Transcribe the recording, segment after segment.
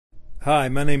Hi,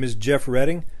 my name is Jeff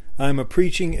Redding. I'm a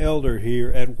preaching elder here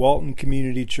at Walton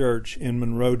Community Church in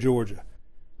Monroe, Georgia.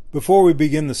 Before we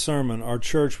begin the sermon, our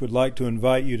church would like to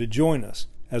invite you to join us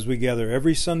as we gather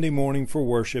every Sunday morning for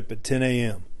worship at 10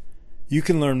 a.m. You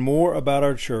can learn more about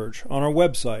our church on our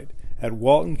website at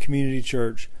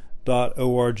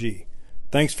waltoncommunitychurch.org.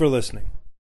 Thanks for listening.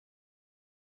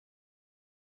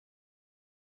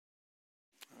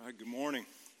 All right, good morning.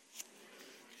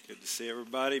 Good to see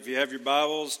everybody. If you have your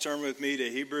Bibles, turn with me to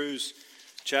Hebrews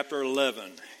chapter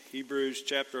 11. Hebrews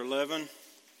chapter 11.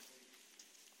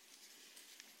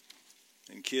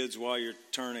 And kids, while you're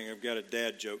turning, I've got a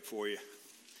dad joke for you.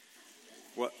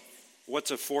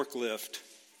 What's a forklift?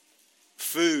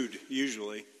 Food,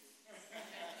 usually.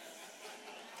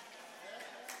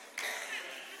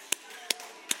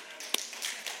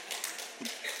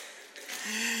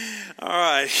 All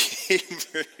right,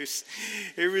 Hebrews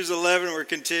 11. We're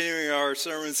continuing our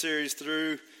sermon series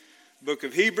through the book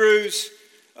of Hebrews.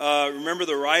 Remember,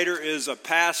 the writer is a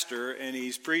pastor, and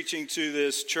he's preaching to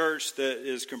this church that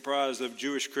is comprised of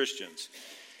Jewish Christians.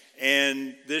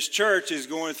 And this church is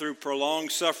going through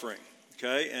prolonged suffering,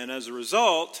 okay? And as a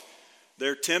result,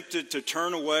 they're tempted to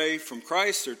turn away from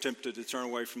Christ. They're tempted to turn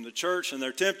away from the church. And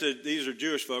they're tempted, these are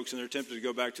Jewish folks, and they're tempted to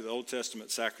go back to the Old Testament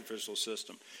sacrificial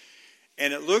system.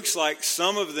 And it looks like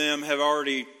some of them have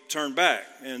already turned back.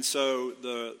 And so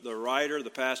the writer, the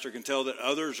pastor, can tell that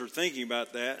others are thinking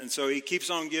about that. And so he keeps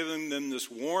on giving them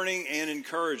this warning and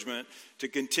encouragement to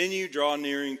continue draw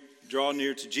near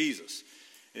to Jesus.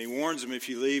 And he warns them, if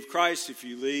you leave Christ, if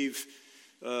you leave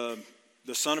the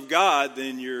Son of God,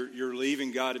 then you're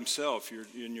leaving God himself.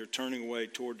 You're turning away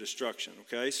toward destruction.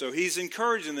 Okay? So he's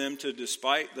encouraging them to,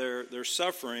 despite their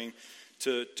suffering,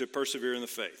 to persevere in the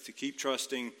faith, to keep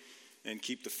trusting and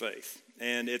keep the faith.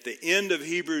 And at the end of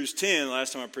Hebrews 10,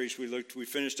 last time I preached, we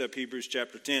finished up Hebrews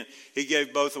chapter 10. He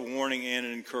gave both a warning and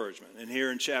an encouragement. And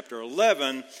here in chapter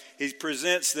 11, he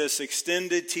presents this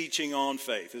extended teaching on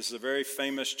faith. This is a very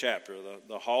famous chapter,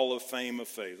 the Hall of Fame of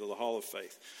Faith, or the Hall of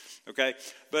Faith. Okay?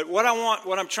 But what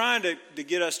I'm trying to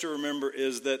get us to remember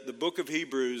is that the book of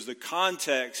Hebrews, the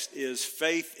context is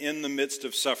faith in the midst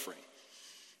of suffering.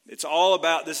 It's all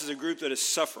about, this is a group that is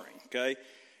suffering, okay?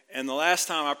 And the last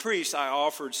time I preached, I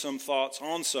offered some thoughts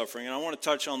on suffering, and I want to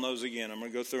touch on those again. I'm going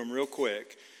to go through them real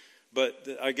quick. But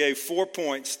I gave 4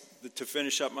 points to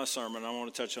finish up my sermon. I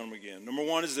want to touch on them again. Number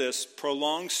one is this: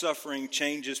 prolonged suffering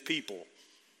changes people,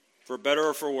 for better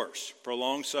or for worse.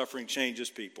 Prolonged suffering changes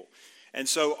people. And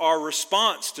so our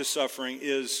response to suffering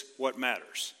is what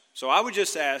matters. So I would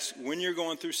just ask, when you're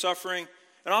going through suffering,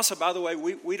 and also, by the way,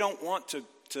 we don't want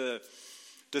to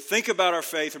think about our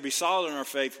faith or be solid in our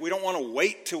faith. We don't want to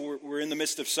wait till we're in the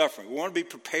midst of suffering. We want to be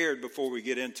prepared before we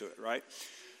get into it, right?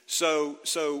 So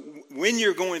when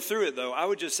you're going through it, though, I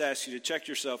would just ask you to check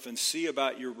yourself and see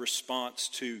about your response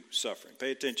to suffering.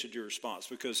 Pay attention to your response,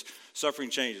 because suffering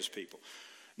changes people.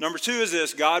 Number two is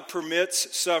this: God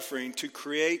permits suffering to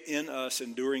create in us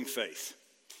enduring faith.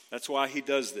 That's why he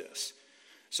does this.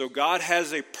 So God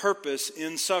has a purpose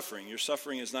in suffering. Your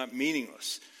suffering is not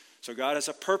meaningless. So God has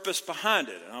a purpose behind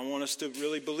it, and I want us to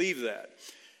really believe that.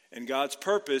 And God's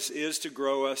purpose is to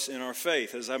grow us in our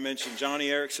faith. As I mentioned,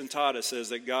 Johnny Erickson Tata says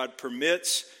that God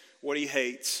permits what he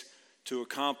hates to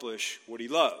accomplish what he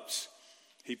loves.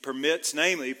 He permits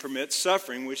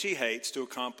suffering, which he hates, to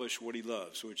accomplish what he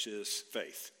loves, which is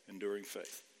faith, enduring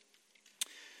faith.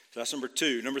 So that's number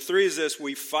two. Number three is this: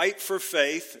 we fight for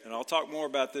faith, and I'll talk more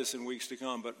about this in weeks to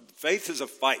come, but faith is a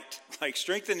fight. Like,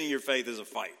 strengthening your faith is a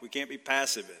fight. We can't be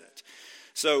passive in it.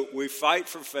 So we fight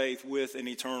for faith with an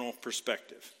eternal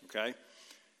perspective, okay?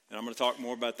 And I'm going to talk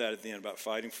more about that at the end, about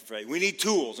fighting for faith. We need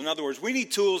tools. In other words, we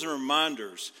need tools and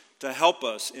reminders to help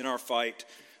us in our fight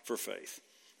for faith.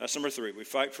 That's number three. We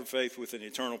fight for faith with an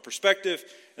eternal perspective.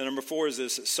 And number four is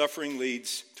this: that suffering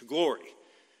leads to glory.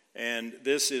 And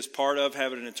this is part of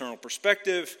having an eternal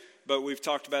perspective, but we've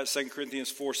talked about 2 Corinthians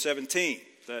 4:17,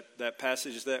 that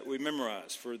passage that we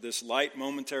memorized. For this light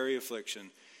momentary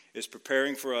affliction is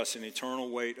preparing for us an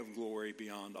eternal weight of glory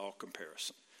beyond all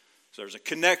comparison. So there's a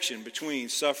connection between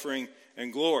suffering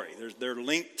and glory. They're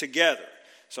linked together.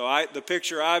 So the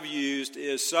picture I've used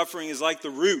is suffering is like the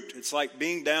root. It's like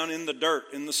being down in the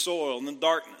dirt, in the soil, in the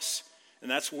darkness.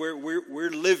 And that's where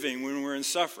we're living when we're in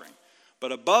suffering.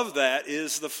 But above that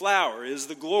is the flower, is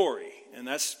the glory. And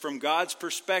that's from God's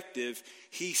perspective.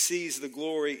 He sees the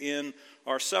glory in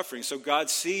our suffering. So God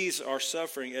sees our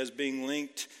suffering as being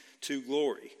linked to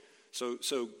glory. So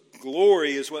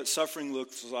glory is what suffering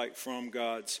looks like from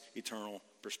God's eternal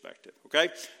perspective. Okay?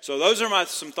 So those are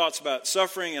some thoughts about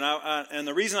suffering. And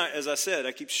the reason, as I said,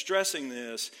 I keep stressing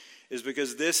this is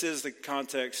because this is the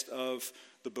context of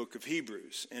the book of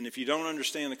Hebrews. And if you don't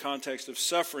understand the context of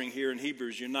suffering here in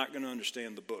Hebrews, you're not going to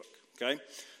understand the book, okay?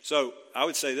 So I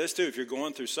would say this too, if you're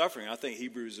going through suffering, I think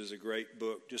Hebrews is a great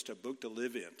book, just a book to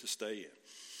live in, to stay in.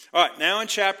 All right, now in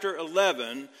chapter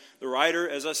 11, the writer,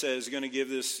 as I said, is going to give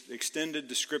this extended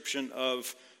description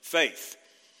of faith.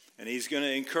 And he's going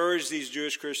to encourage these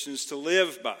Jewish Christians to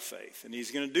live by faith. And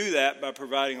he's going to do that by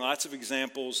providing lots of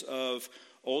examples of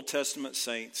Old Testament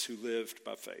saints who lived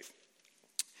by faith.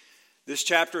 This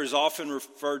chapter is often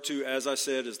referred to, as I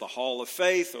said, as the Hall of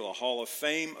Faith or the Hall of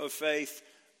Fame of Faith.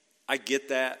 I get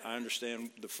that. I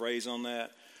understand the phrase on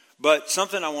that. But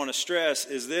something I want to stress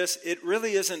is this. It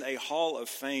really isn't a Hall of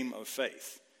Fame of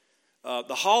faith.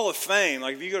 The Hall of Fame,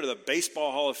 like if you go to the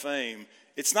Baseball Hall of Fame,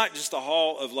 it's not just a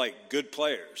hall of like good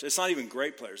players. It's not even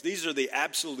great players. These are the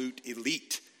absolute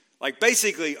elite, like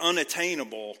basically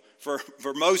unattainable for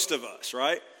most of us,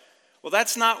 right? Well,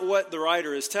 that's not what the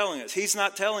writer is telling us. He's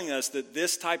not telling us that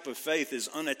this type of faith is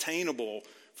unattainable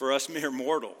for us mere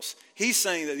mortals. He's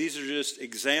saying that these are just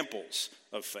examples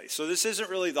of faith. So this isn't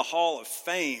really the Hall of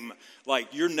Fame, like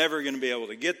you're never going to be able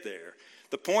to get there.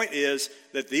 The point is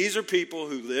that these are people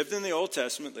who lived in the Old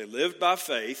Testament, they lived by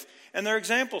faith, and they're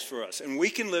examples for us. And we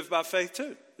can live by faith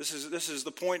too. This is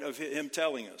the point of him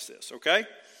telling us this, okay?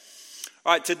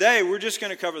 All right, today we're just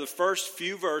going to cover the first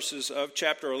few verses of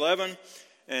chapter 11.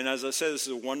 And as I said, this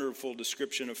is a wonderful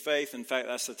description of faith. In fact,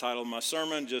 that's the title of my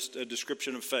sermon, just a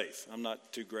description of faith. I'm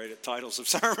not too great at titles of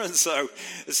sermons, so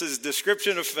this is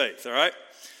description of faith, all right?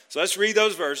 So let's read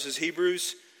those verses,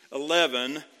 Hebrews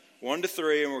 11, 1 to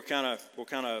 3, and we'll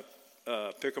kind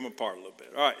of pick them apart a little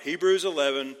bit. All right, Hebrews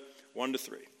 11, 1 to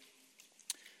 3.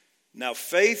 Now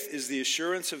faith is the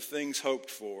assurance of things hoped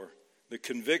for, the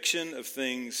conviction of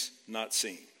things not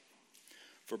seen.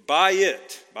 For by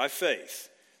it, by faith,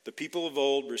 the people of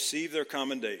old received their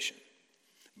commendation.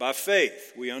 By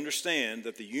faith, we understand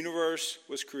that the universe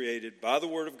was created by the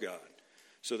word of God,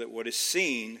 so that what is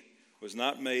seen was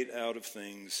not made out of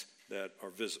things that are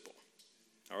visible.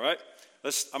 All right?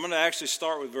 I'm going to actually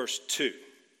start with verse 2.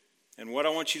 And what I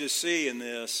want you to see in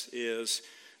this is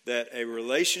that a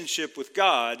relationship with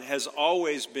God has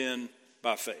always been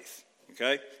by faith.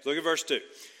 Okay? Look at verse 2.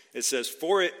 It says,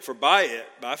 for by it,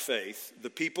 by faith, the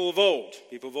people of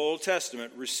Old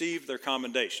Testament, received their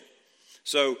commendation.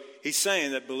 So he's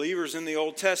saying that believers in the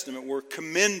Old Testament were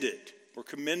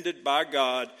commended by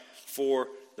God for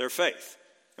their faith.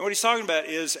 And what he's talking about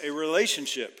is a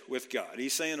relationship with God.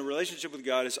 He's saying a relationship with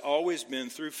God has always been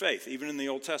through faith, even in the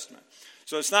Old Testament.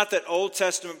 So it's not that Old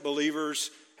Testament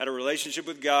believers had a relationship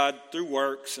with God through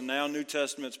works and now New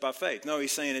Testament's by faith. No,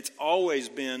 he's saying it's always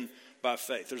been by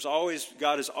faith.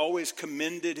 God has always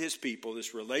commended his people.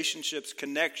 This relationship's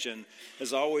connection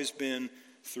has always been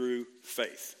through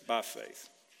faith, by faith.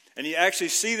 And you actually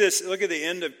see this, look at the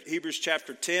end of Hebrews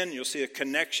chapter 10, you'll see a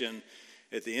connection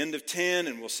at the end of 10,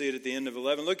 and we'll see it at the end of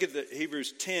 11. Look at the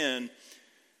Hebrews 10,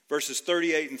 verses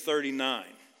 38 and 39.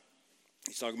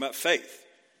 He's talking about faith.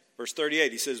 Verse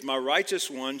 38, he says, my righteous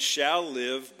one shall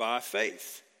live by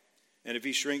faith. And if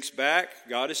he shrinks back,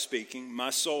 God is speaking,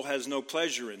 my soul has no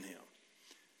pleasure in him.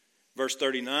 Verse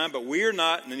 39, but we are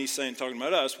not, and then he's saying, talking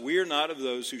about us, we are not of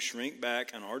those who shrink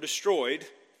back and are destroyed.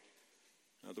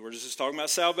 In other words, this is talking about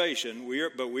salvation.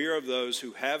 But we are of those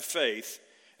who have faith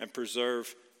and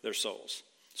preserve their souls.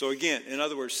 So again, in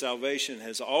other words, salvation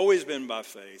has always been by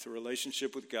faith. A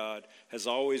relationship with God has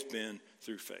always been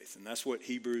through faith. And that's what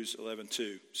Hebrews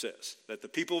 11:2 says. That the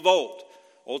people of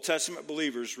Old Testament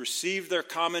believers received their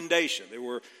commendation. They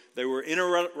were in a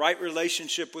right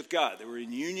relationship with God. They were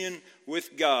in union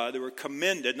with God. They were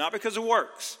commended, not because of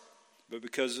works, but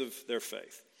because of their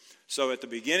faith. So at the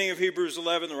beginning of Hebrews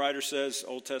 11, the writer says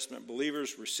Old Testament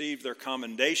believers received their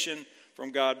commendation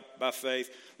from God by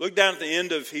faith. Look down at the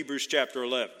end of Hebrews chapter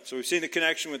 11. So we've seen the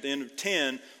connection with the end of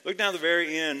 10. Look down at the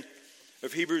very end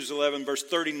of Hebrews 11, verse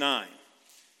 39.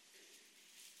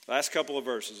 Last couple of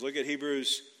verses. Look at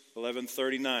Hebrews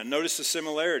 11:39. Notice the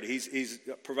similarity. He's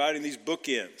providing these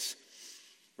bookends.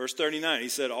 Verse 39, he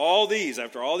said, all these,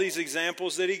 after all these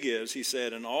examples that he gives, he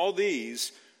said, and all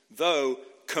these, though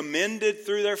commended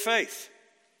through their faith.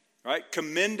 Right?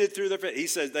 Commended through their faith. He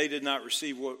says they did not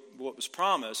receive what was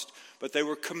promised, but they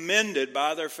were commended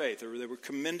by their faith. Or they were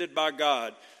commended by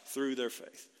God through their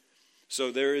faith.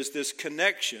 So there is this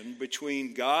connection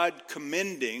between God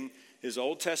commending his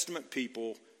Old Testament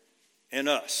people and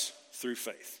us through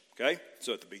faith. Okay?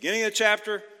 So at the beginning of the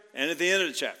chapter and at the end of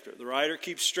the chapter, the writer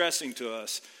keeps stressing to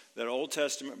us that Old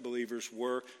Testament believers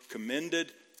were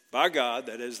commended by God,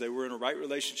 that is, they were in a right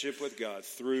relationship with God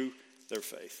through their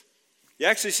faith. You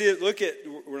actually see it,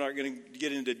 we're not going to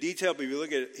get into detail, but if you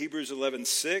look at Hebrews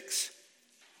 11:6,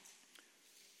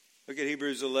 Look at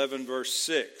Hebrews 11, verse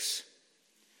 6.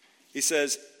 He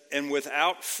says, and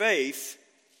without faith,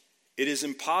 it is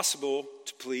impossible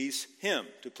to please him,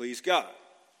 to please God.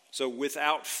 So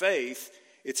without faith,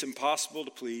 it's impossible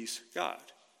to please God.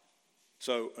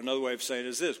 So another way of saying it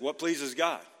is this: what pleases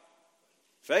God?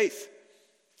 Faith.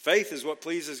 Faith is what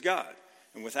pleases God.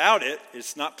 And without it,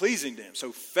 it's not pleasing to him.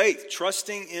 So faith,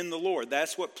 trusting in the Lord,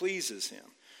 that's what pleases him.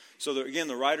 So that, again,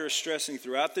 the writer is stressing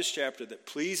throughout this chapter that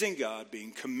pleasing God,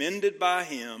 being commended by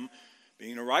him,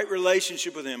 being in a right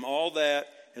relationship with him, all that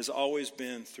has always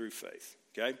been through faith.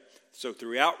 Okay? So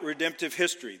throughout redemptive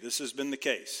history, this has been the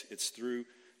case. It's through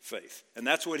faith. And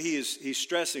that's what he's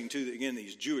stressing to, again,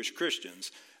 these Jewish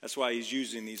Christians. That's why he's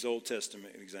using these Old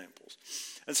Testament examples.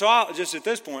 And so just at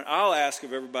this point, I'll ask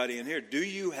of everybody in here, do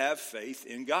you have faith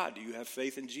in God? Do you have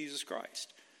faith in Jesus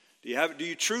Christ? Do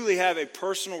you truly have a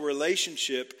personal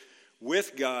relationship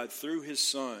with God through his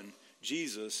Son,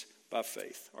 Jesus, by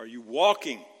faith? Are you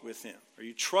walking with him? Are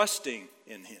you trusting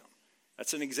in him?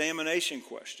 That's an examination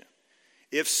question.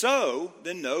 If so,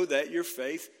 then know that your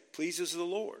faith pleases the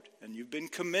Lord and you've been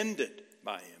commended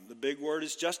by him. The big word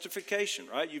is justification,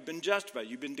 right? You've been justified.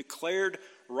 You've been declared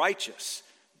righteous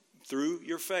through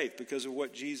your faith because of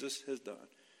what Jesus has done.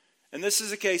 And this is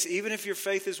the case even if your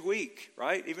faith is weak,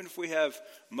 right? Even if we have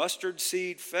mustard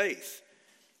seed faith.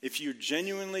 If you're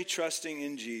genuinely trusting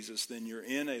in Jesus, then you're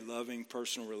in a loving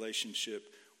personal relationship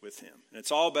with him. And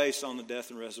it's all based on the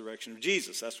death and resurrection of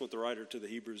Jesus. That's what the writer to the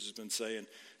Hebrews has been saying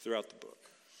throughout the book.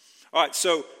 All right,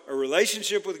 so a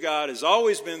relationship with God has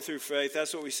always been through faith.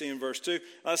 That's what we see in verse 2.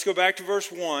 Let's go back to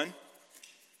verse 1.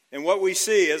 And what we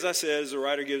see, as I said, is the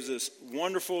writer gives this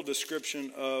wonderful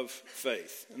description of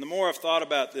faith. And the more I've thought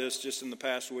about this just in the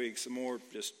past weeks, the more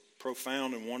just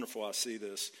profound and wonderful I see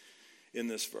this in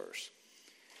this verse.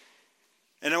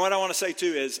 And what I want to say too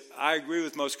is I agree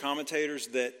with most commentators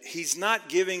that he's not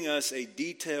giving us a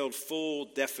detailed, full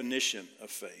definition of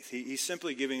faith. He's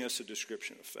simply giving us a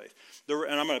description of faith.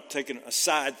 And I'm going to take a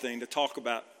side thing to talk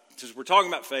about. Since we're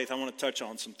talking about faith, I want to touch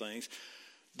on some things.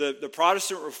 The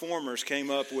Protestant reformers came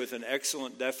up with an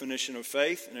excellent definition of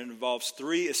faith, and it involves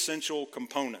three essential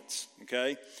components.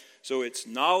 Okay, so it's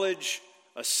knowledge,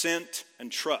 assent,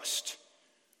 and trust.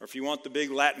 Or if you want the big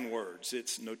Latin words,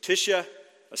 it's notitia,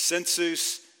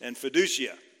 assensus, and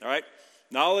fiducia. All right,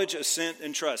 knowledge, assent,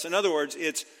 and trust. In other words,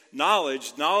 it's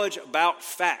knowledge about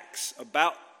facts,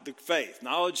 about the faith,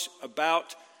 knowledge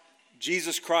about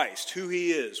Jesus Christ, who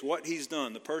he is, what he's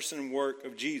done, the person and work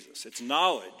of Jesus. It's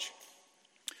knowledge.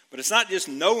 But it's not just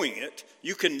knowing it.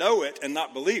 You can know it and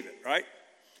not believe it, right?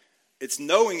 It's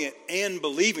knowing it and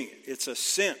believing it. It's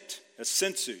assent,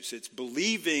 assensus. It's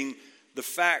believing the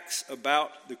facts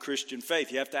about the Christian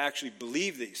faith. You have to actually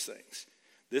believe these things.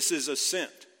 This is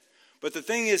assent. But the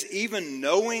thing is, even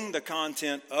knowing the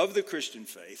content of the Christian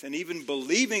faith and even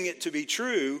believing it to be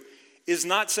true is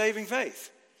not saving faith.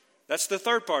 That's the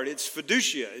third part. It's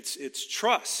fiducia. It's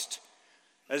trust.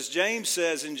 As James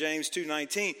says in James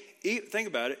 2:19, think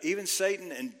about it, even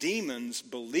Satan and demons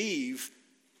believe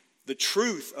the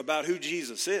truth about who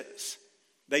Jesus is.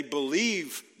 They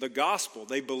believe the gospel.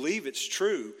 They believe it's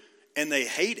true, and they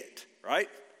hate it, right?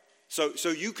 So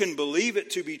you can believe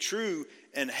it to be true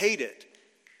and hate it.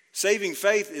 Saving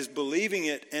faith is believing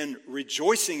it and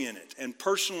rejoicing in it and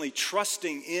personally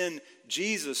trusting in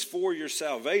Jesus for your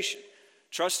salvation.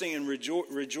 Trusting and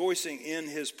rejoicing in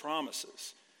his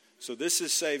promises. So this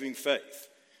is saving faith.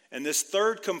 And this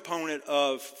third component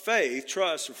of faith,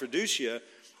 trust or fiducia,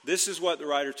 this is what the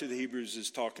writer to the Hebrews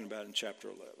is talking about in chapter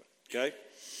 11. Okay?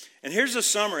 And here's a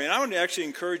summary. And I would actually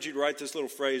encourage you to write this little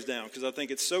phrase down because I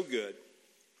think it's so good.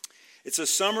 It's a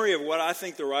summary of what I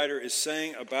think the writer is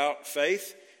saying about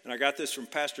faith. And I got this from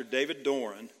Pastor David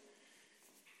Doran.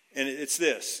 And it's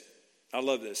this. I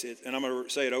love this. And I'm going to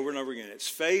say it over and over again. It's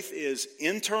faith is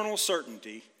internal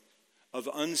certainty of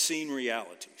unseen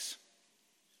realities.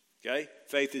 Okay?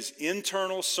 Faith is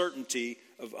internal certainty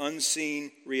of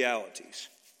unseen realities.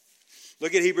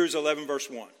 Look at Hebrews 11, verse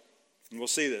 1. And we'll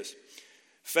see this.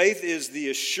 Faith is the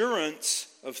assurance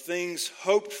of things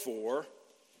hoped for,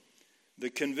 the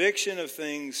conviction of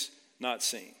things not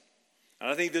seen. And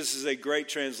I think this is a great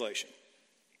translation.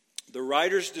 The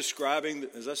writer's describing,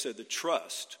 as I said, the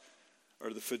trust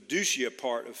or the fiducia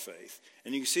part of faith.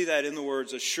 And you can see that in the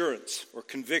words assurance or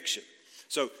conviction.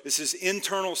 So this is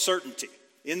internal certainty.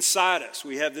 Inside us,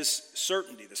 we have this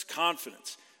certainty, this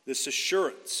confidence, this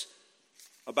assurance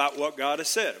about what God has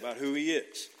said, about who he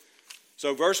is.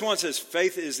 So verse 1 says,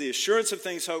 faith is the assurance of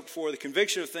things hoped for, the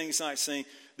conviction of things not seen.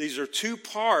 These are two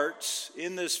parts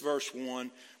in this verse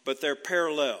 1, but they're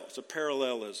parallel. It's a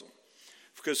parallelism.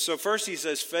 So first he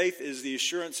says faith is the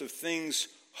assurance of things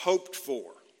hoped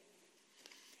for.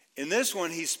 In this one,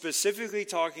 he's specifically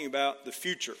talking about the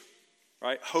future,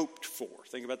 right? Hoped for.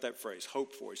 Think about that phrase,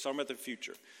 hoped for. He's talking about the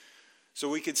future. So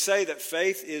we could say that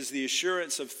faith is the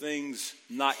assurance of things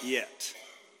not yet.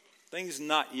 Things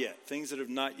not yet. Things that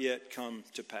have not yet come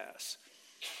to pass.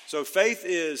 So faith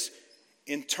is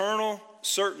internal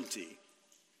certainty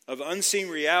of unseen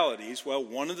realities. Well,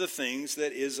 one of the things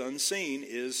that is unseen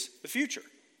is the future.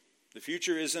 The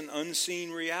future is an unseen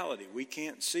reality. We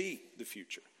can't see the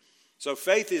future. So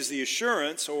faith is the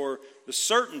assurance or the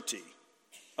certainty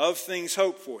of things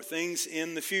hoped for, things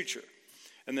in the future.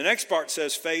 And the next part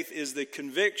says faith is the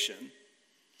conviction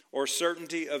or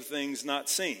certainty of things not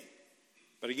seen.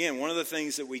 But again, one of the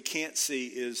things that we can't see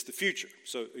is the future.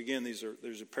 So again, these are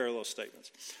parallel statements.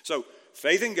 So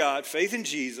faith in God, faith in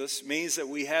Jesus means that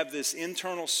we have this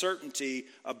internal certainty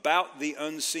about the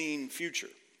unseen future.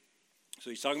 So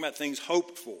he's talking about things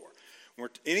hoped for.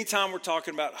 Anytime we're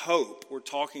talking about hope, we're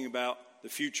talking about the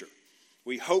future.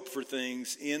 We hope for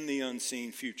things in the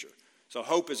unseen future. So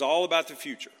hope is all about the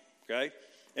future, okay?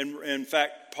 And in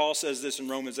fact, Paul says this in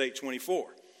Romans 8:24.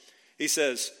 He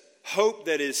says, hope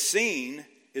that is seen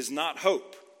is not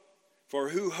hope, for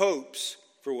who hopes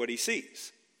for what he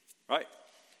sees, right?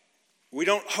 We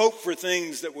don't hope for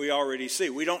things that we already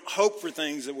see. We don't hope for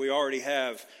things that we already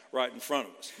have right in front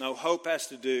of us. No, hope has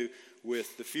to do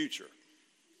with the future.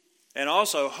 And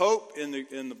also, hope in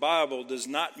the Bible does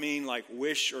not mean like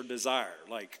wish or desire.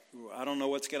 Like, I don't know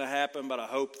what's going to happen, but I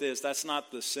hope this. That's not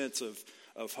the sense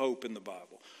of hope in the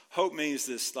Bible. Hope means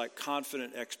this like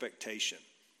confident expectation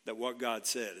that what God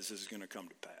said is going to come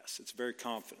to pass. It's very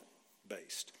confident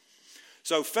based.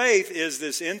 So faith is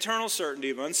this internal certainty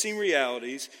of unseen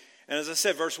realities. And as I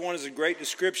said, verse 1 is a great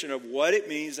description of what it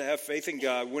means to have faith in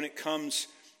God when it comes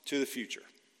to the future.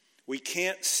 We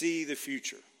can't see the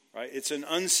future. Right? It's an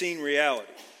unseen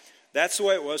reality. That's the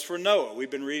way it was for Noah.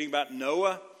 We've been reading about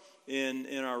Noah in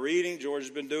our reading. George has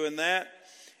been doing that.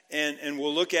 And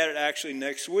we'll look at it actually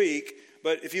next week.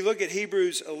 But if you look at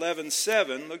Hebrews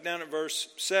 11:7, look down at verse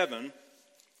 7.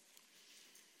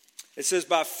 It says,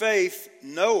 by faith,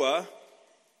 Noah,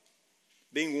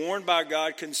 being warned by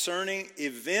God concerning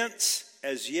events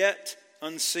as yet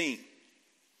unseen.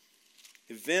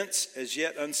 Events as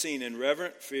yet unseen, in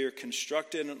reverent fear,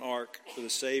 constructed an ark for the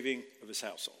saving of his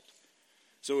household.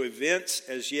 So events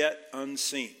as yet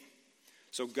unseen.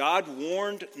 So God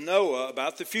warned Noah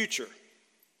about the future.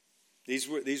 This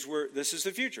is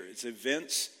the future. It's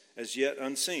events as yet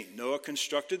unseen. Noah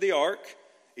constructed the ark,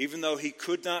 even though he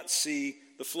could not see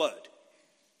the flood.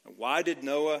 Why did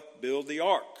Noah build the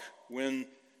ark when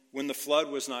the flood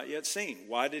was not yet seen?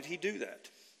 Why did he do that?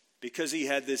 Because he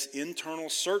had this internal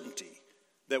certainty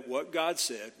that what God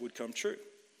said would come true.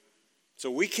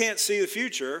 So we can't see the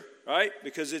future, right?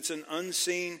 Because it's an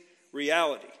unseen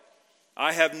reality.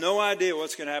 I have no idea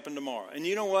what's going to happen tomorrow. And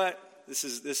you know what? This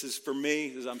is for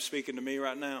me, as I'm speaking to me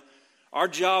right now. Our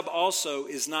job also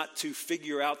is not to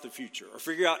figure out the future or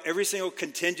figure out every single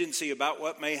contingency about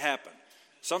what may happen.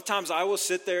 Sometimes I will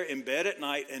sit there in bed at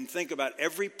night and think about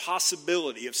every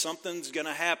possibility if something's going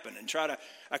to happen and try to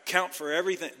account for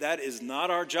everything. That is not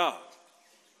our job.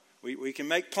 We can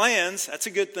make plans. That's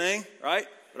a good thing, right?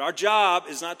 But our job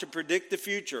is not to predict the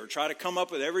future or try to come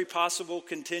up with every possible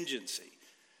contingency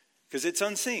because it's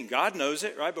unseen. God knows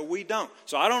it, right? But we don't.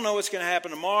 So I don't know what's going to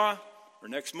happen tomorrow or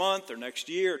next month or next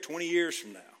year or 20 years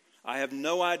from now. I have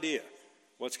no idea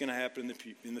what's going to happen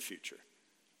in the future.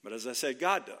 But as I said,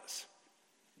 God does.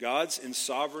 God's in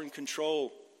sovereign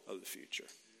control of the future.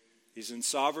 He's in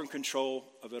sovereign control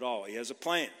of it all. He has a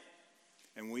plan.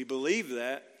 And we believe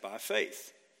that by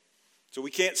faith. So we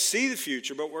can't see the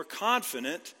future, but we're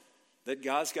confident that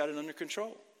God's got it under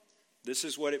control. This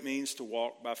is what it means to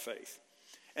walk by faith.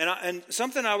 And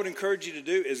something I would encourage you to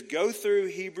do is go through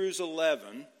Hebrews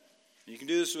 11. You can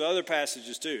do this with other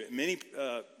passages too,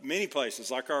 many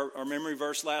places, like our memory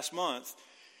verse last month.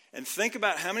 And think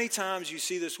about how many times you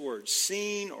see this word,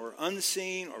 seen or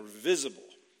unseen or visible.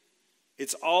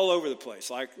 It's all over the place,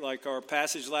 like our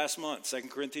passage last month, 2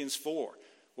 Corinthians 4.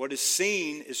 What is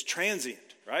seen is transient,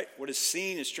 right? What is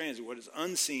seen is transient. What is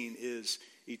unseen is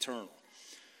eternal.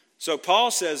 So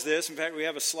Paul says this. In fact, we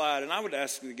have a slide, and I would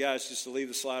ask the guys just to leave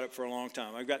the slide up for a long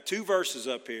time. I've got two verses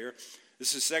up here.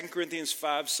 This is 2 Corinthians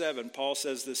 5:7. Paul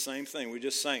says this same thing. We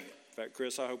just sang it. In fact,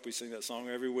 Chris, I hope we sing that song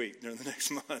every week during the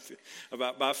next month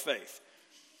about by faith.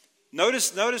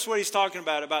 Notice what he's talking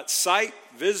about sight,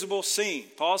 visible, seen.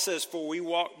 Paul says, for we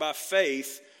walk by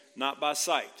faith, not by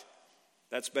sight.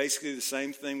 That's basically the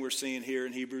same thing we're seeing here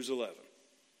in Hebrews 11.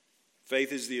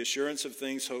 Faith is the assurance of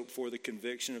things hoped for, the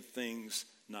conviction of things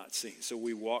not seen. So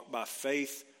we walk by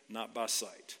faith, not by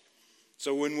sight.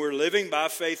 So when we're living by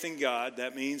faith in God,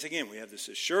 that means, again, we have this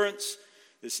assurance,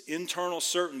 this internal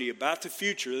certainty about the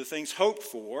future, the things hoped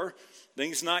for,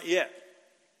 things not yet.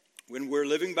 When we're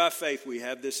living by faith, we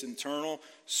have this internal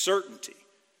certainty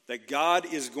that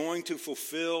God is going to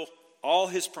fulfill all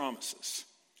his promises.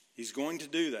 He's going to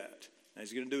do that. Now,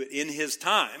 he's going to do it in his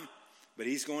time, but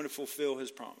he's going to fulfill his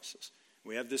promises.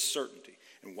 We have this certainty.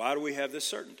 And why do we have this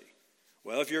certainty?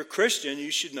 Well, if you're a Christian,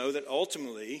 you should know that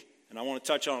ultimately, and I want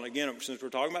to touch on it again, since we're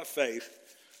talking about faith,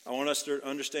 I want us to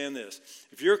understand this.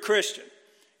 If you're a Christian,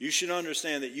 you should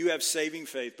understand that you have saving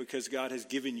faith because God has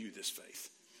given you this faith.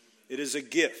 It is a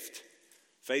gift.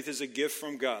 Faith is a gift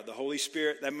from God. The Holy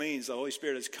Spirit, that means the Holy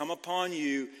Spirit has come upon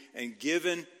you and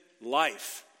given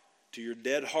life to your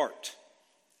dead heart.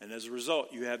 And as a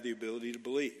result, you have the ability to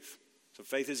believe. So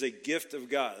faith is a gift of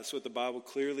God. That's what the Bible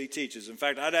clearly teaches. In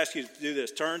fact, I'd ask you to do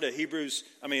this. Turn to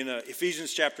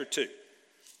Ephesians chapter 2.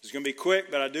 It's going to be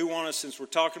quick, but I do want us, since we're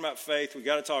talking about faith, we've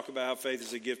got to talk about how faith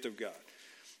is a gift of God.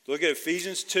 Look at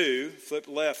Ephesians 2. Flip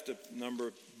left a number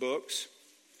of books.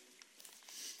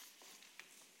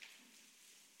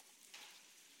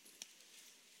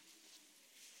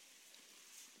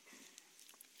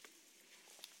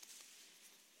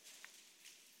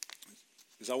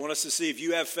 Because I want us to see, if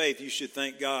you have faith, you should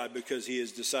thank God because he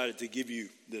has decided to give you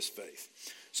this faith.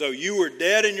 So you were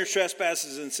dead in your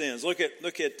trespasses and sins. Look at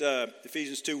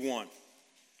Ephesians 2:1.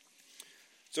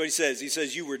 So he says,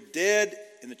 you were dead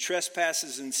in the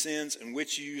trespasses and sins in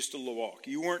which you used to walk.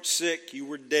 You weren't sick, you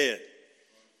were dead.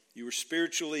 You were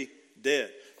spiritually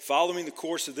dead. Following the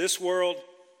course of this world,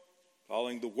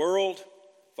 following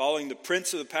the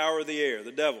prince of the power of the air,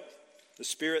 the devil. The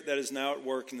spirit that is now at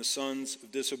work in the sons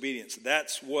of disobedience.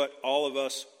 That's what all of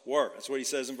us were. That's what he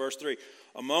says in verse 3.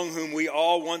 Among whom we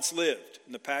all once lived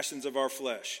in the passions of our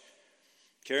flesh,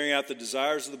 carrying out the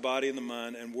desires of the body and the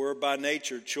mind, and were by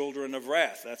nature children of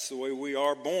wrath. That's the way we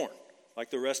are born, like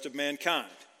the rest of mankind.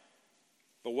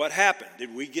 But what happened?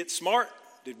 Did we get smart?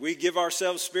 Did we give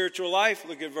ourselves spiritual life?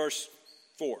 Look at verse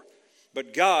 4.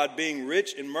 But God, being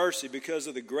rich in mercy because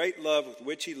of the great love with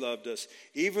which he loved us,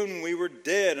 even when we were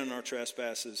dead in our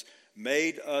trespasses,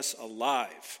 made us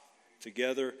alive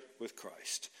together with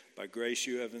Christ. By grace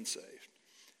you have been saved.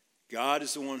 God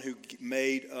is the one who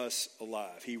made us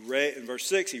alive. In verse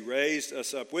 6, he raised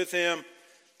us up with him,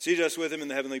 seated us with him in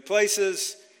the heavenly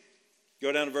places.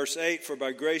 Go down to verse 8. For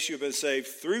by grace you have been saved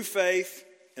through faith,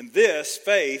 and this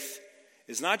faith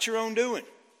is not your own doing.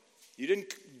 You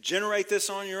didn't generate this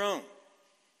on your own.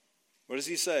 What does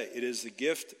he say? It is the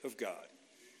gift of God.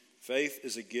 Faith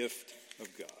is a gift of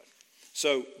God.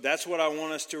 So that's what I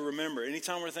want us to remember.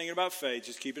 Anytime we're thinking about faith,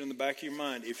 just keep it in the back of your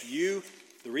mind.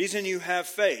 The reason you have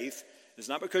faith is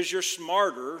not because you're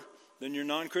smarter than your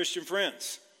non-Christian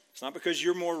friends. It's not because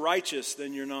you're more righteous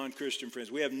than your non-Christian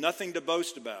friends. We have nothing to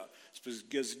boast about. It's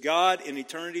because God in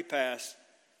eternity past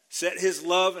set his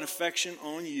love and affection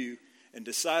on you and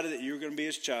decided that you were going to be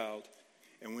his child.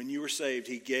 And when you were saved,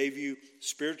 he gave you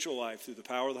spiritual life through the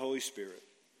power of the Holy Spirit.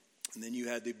 And then you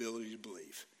had the ability to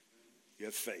believe. You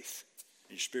have faith.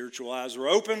 And your spiritual eyes were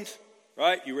opened,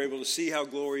 right? You were able to see how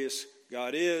glorious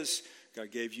God is. God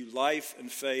gave you life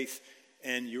and faith.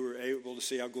 And you were able to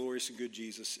see how glorious and good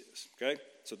Jesus is. Okay?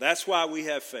 So that's why we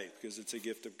have faith, because it's a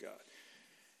gift of God.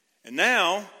 And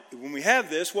now, when we have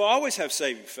this, we'll always have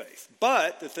saving faith.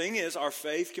 But the thing is, our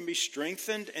faith can be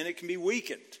strengthened and it can be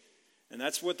weakened. And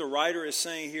that's what the writer is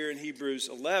saying here in Hebrews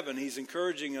 11. He's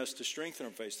encouraging us to strengthen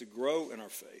our faith, to grow in our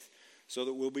faith, so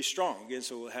that we'll be strong. Again,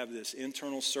 so we'll have this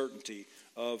internal certainty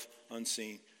of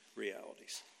unseen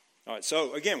realities. All right,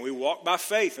 so again, we walk by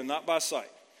faith and not by sight.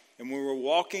 And when we're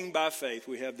walking by faith,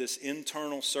 we have this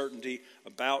internal certainty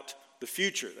about the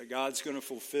future, that God's going to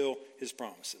fulfill his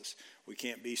promises. We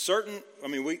can't be certain.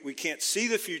 We can't see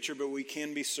the future, but we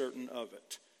can be certain of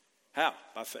it. How?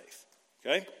 By faith.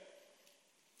 Okay?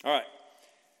 All right.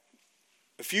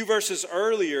 A few verses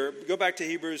earlier, go back to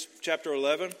Hebrews chapter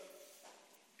 11.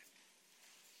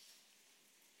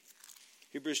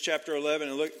 Hebrews chapter 11,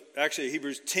 and look, actually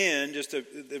Hebrews 10, just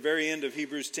at the very end of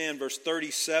Hebrews 10, verse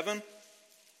 37.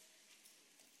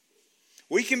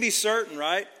 We can be certain,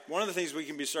 right? One of the things we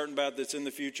can be certain about that's in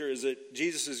the future is that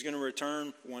Jesus is going to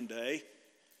return one day,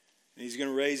 and he's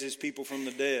going to raise his people from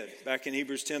the dead. Back in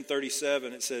Hebrews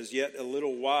 10:37, it says, yet a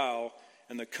little while,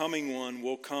 and the coming one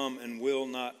will come and will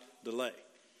not delay.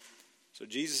 So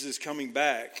Jesus is coming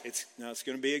back. It's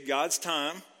going to be at God's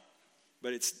time,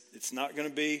 but it's not going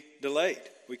to be delayed.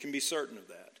 We can be certain of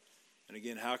that. And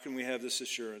again, how can we have this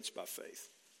assurance? By faith.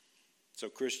 So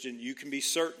Christian, you can be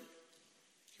certain.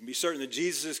 You can be certain that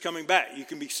Jesus is coming back. You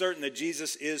can be certain that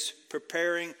Jesus is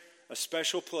preparing a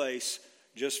special place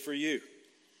just for you.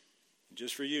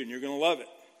 just for you, and you're going to love it.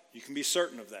 You can be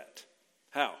certain of that.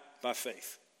 How? By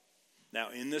faith.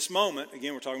 Now, in this moment,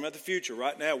 again, we're talking about the future.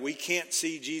 Right now, we can't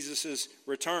see Jesus'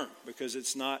 return because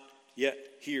it's not yet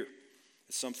here.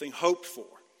 It's something hoped for.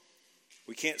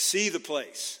 We can't see the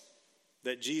place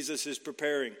that Jesus is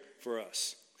preparing for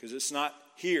us because it's not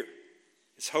here.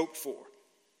 It's hoped for.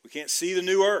 We can't see the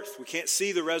new earth. We can't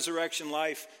see the resurrection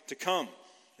life to come.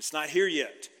 It's not here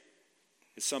yet.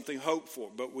 It's something hoped for.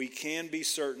 But we can be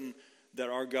certain that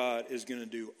our God is going to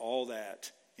do all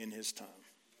that in His time.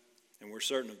 And we're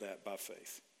certain of that by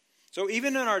faith. So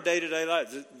even in our day-to-day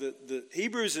lives, the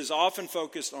Hebrews is often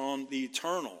focused on the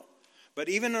eternal. But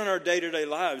even in our day-to-day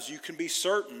lives, you can be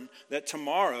certain that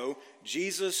tomorrow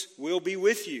Jesus will be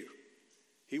with you.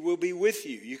 He will be with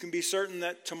you. You can be certain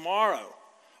that tomorrow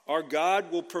our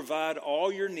God will provide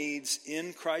all your needs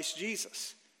in Christ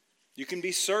Jesus. You can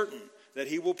be certain that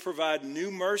He will provide new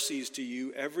mercies to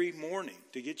you every morning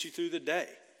to get you through the day.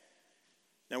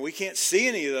 Now, we can't see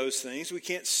any of those things. We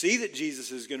can't see that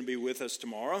Jesus is going to be with us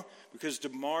tomorrow because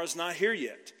tomorrow's not here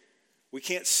yet. We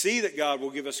can't see that God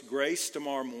will give us grace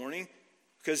tomorrow morning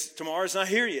because tomorrow's not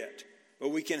here yet. But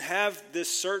we can have this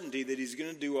certainty that He's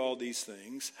going to do all these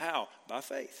things. How? By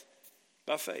faith.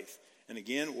 By faith. And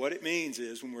again, what it means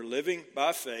is when we're living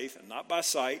by faith and not by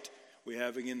sight, we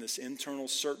have, again, this internal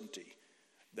certainty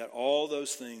that all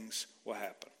those things will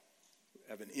happen. We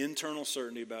have an internal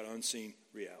certainty about unseen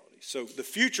reality. So the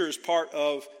future is part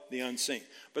of the unseen.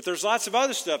 But there's lots of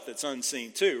other stuff that's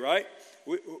unseen too, right?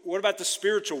 What about the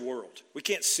spiritual world? We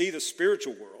can't see the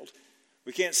spiritual world.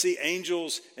 We can't see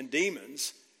angels and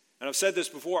demons. And I've said this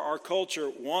before, our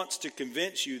culture wants to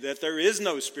convince you that there is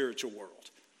no spiritual world.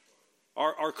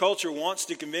 Our culture wants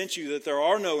to convince you that there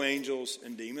are no angels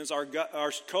and demons. Our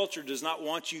culture does not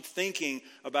want you thinking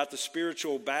about the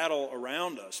spiritual battle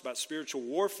around us, about spiritual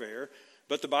warfare.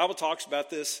 But the Bible talks about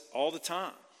this all the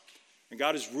time. And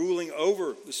God is ruling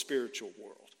over the spiritual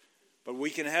world. But we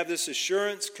can have this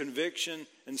assurance, conviction,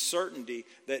 and certainty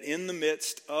that in the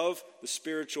midst of the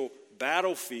spiritual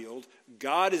battlefield,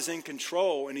 God is in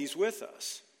control and He's with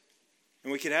us.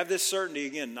 And we can have this certainty,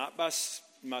 again, not by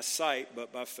sight,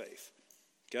 but by faith.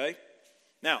 Okay?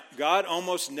 Now, God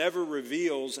almost never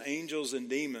reveals angels and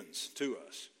demons to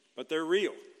us. But they're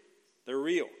real. They're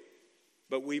real.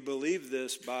 But we believe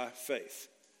this by faith.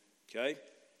 Okay?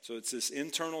 So it's this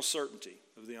internal certainty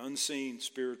of the unseen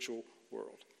spiritual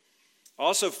world.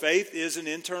 Also, faith is an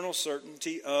internal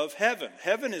certainty of heaven.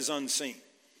 Heaven is unseen.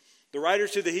 The writer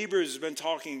to the Hebrews has been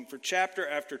talking for chapter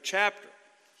after chapter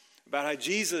about how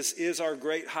Jesus is our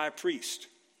great high priest.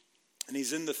 And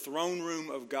He's in the throne room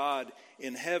of God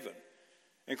in heaven.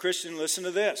 And Christian, listen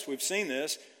to this. We've seen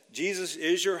this. Jesus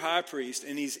is your high priest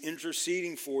and He's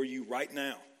interceding for you right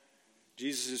now.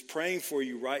 Jesus is praying for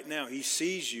you right now. He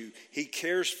sees you. He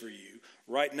cares for you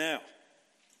right now.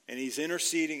 And He's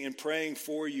interceding and praying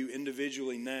for you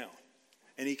individually now.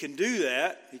 And He can do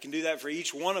that. He can do that for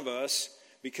each one of us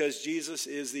because Jesus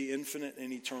is the infinite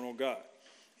and eternal God.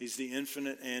 He's the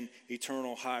infinite and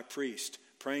eternal high priest,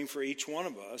 praying for each one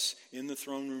of us in the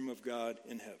throne room of God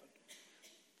in heaven.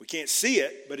 We can't see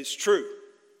it, but it's true.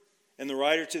 And the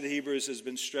writer to the Hebrews has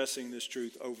been stressing this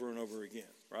truth over and over again.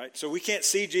 Right? So we can't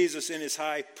see Jesus in His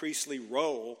high priestly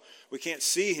role. We can't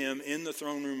see Him in the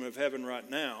throne room of heaven right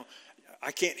now.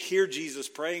 I can't hear Jesus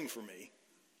praying for me.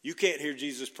 You can't hear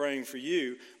Jesus praying for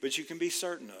you, but you can be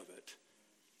certain of it.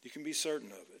 You can be certain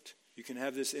of it. You can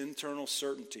have this internal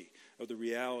certainty of the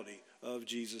reality of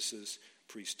Jesus'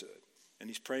 priesthood. And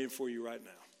He's praying for you right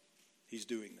now. He's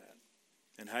doing that.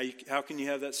 And how can you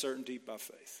have that certainty? By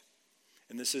faith.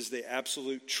 And this is the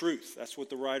absolute truth. That's what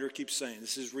the writer keeps saying.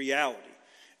 This is reality.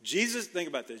 Jesus, think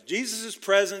about this. Jesus'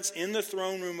 presence in the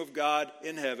throne room of God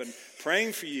in heaven,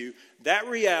 praying for you, that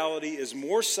reality is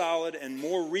more solid and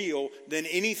more real than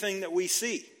anything that we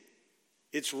see.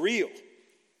 It's real.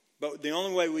 But the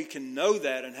only way we can know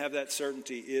that and have that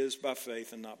certainty is by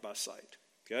faith and not by sight.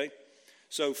 Okay?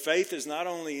 So faith is not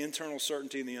only internal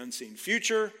certainty in the unseen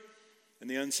future, in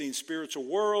the unseen spiritual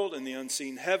world, in the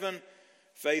unseen heaven.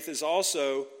 Faith is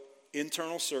also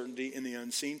internal certainty in the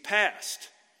unseen past.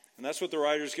 And that's what the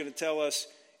writer is going to tell us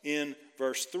in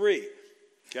verse 3.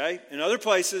 Okay? In other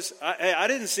places, I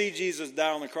didn't see Jesus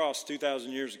die on the cross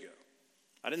 2,000 years ago.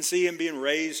 I didn't see Him being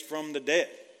raised from the dead.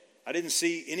 I didn't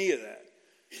see any of that.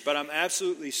 But I'm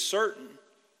absolutely certain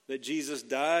that Jesus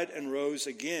died and rose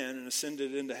again and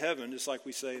ascended into heaven, just like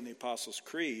we say in the Apostles'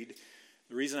 Creed.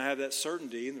 The reason I have that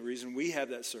certainty and the reason we have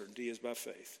that certainty is by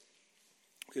faith.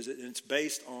 Because it's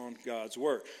based on God's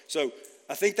Word. So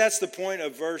I think that's the point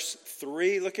of verse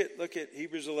 3. Look at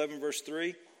Hebrews 11, verse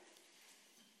 3.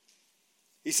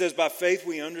 He says, by faith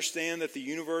we understand that the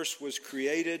universe was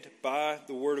created by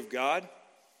the Word of God,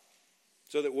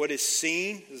 so that what is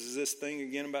seen, this is this thing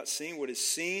again about seeing, what is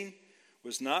seen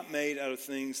was not made out of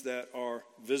things that are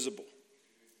visible.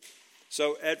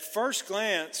 So at first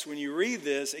glance, when you read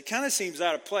this, it kind of seems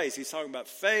out of place. He's talking about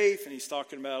faith, and he's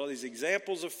talking about all these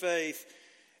examples of faith.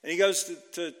 And he goes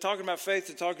to talking about faith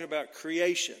to talking about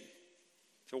creation.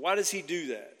 So why does he do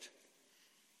that?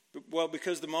 Well,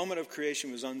 because the moment of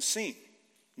creation was unseen.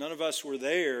 None of us were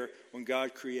there when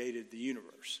God created the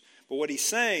universe. But what he's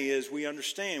saying is we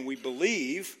understand, we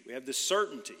believe, we have this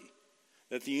certainty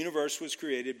that the universe was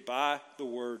created by the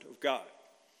Word of God.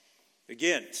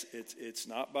 Again, it's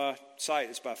not by sight,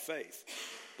 it's by faith.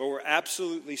 But we're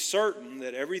absolutely certain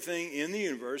that everything in the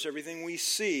universe, everything we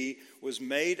see, was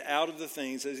made out of the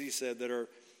things, as he said,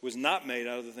 was not made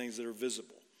out of the things that are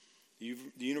visible. The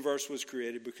universe was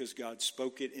created because God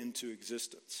spoke it into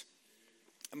existence.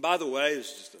 And by the way,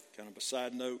 this is just a kind of a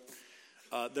side note.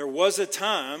 There was a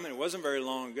time, and it wasn't very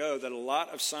long ago, that a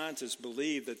lot of scientists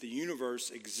believed that the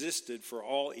universe existed for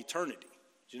all eternity.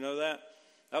 Did you know that?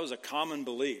 That was a common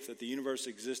belief, that the universe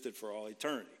existed for all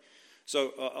eternity.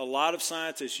 So a lot of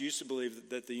scientists used to believe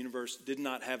that the universe did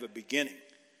not have a beginning.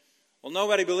 Well,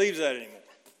 nobody believes that anymore.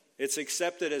 It's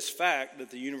accepted as fact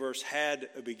that the universe had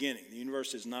a beginning. The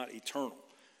universe is not eternal.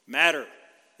 Matter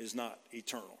is not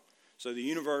eternal. So the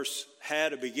universe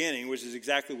had a beginning, which is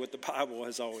exactly what the Bible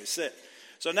has always said.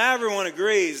 So now everyone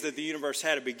agrees that the universe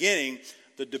had a beginning.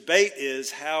 The debate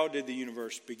is, how did the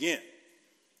universe begin?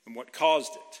 And what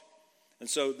caused it? And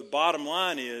so the bottom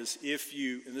line is,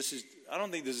 I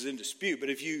don't think this is in dispute, but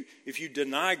if you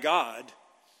deny God,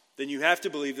 then you have to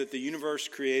believe that the universe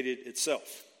created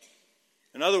itself.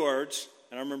 In other words,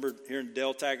 and I remember hearing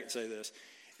Dale Tackett say this,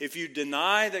 if you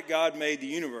deny that God made the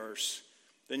universe,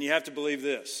 then you have to believe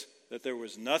this, that there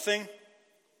was nothing,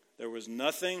 there was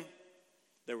nothing,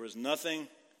 there was nothing,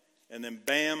 and then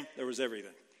bam, there was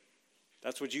everything.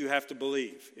 That's what you have to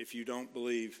believe if you don't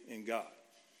believe in God.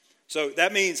 So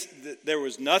that means that there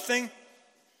was nothing,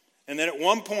 and then at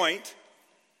one point,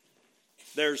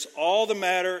 there's all the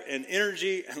matter and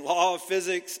energy and law of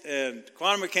physics and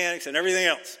quantum mechanics and everything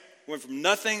else. Went from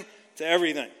nothing to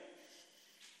everything.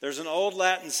 There's an old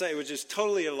Latin saying, which is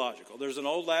totally illogical. There's an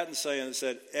old Latin saying that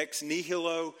said, ex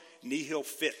nihilo nihil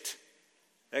fit.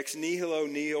 Ex nihilo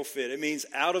nihil fit. It means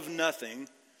out of nothing,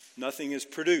 nothing is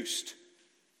produced.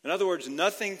 In other words,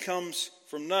 nothing comes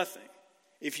from nothing.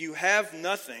 If you have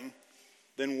nothing,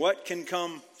 then what can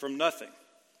come from nothing?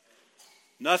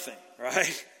 Nothing,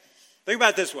 right? Think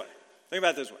about it this way.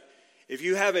 If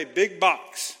you have a big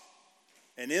box,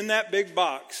 and in that big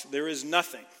box, there is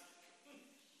nothing.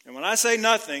 And when I say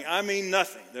nothing, I mean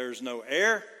nothing. There's no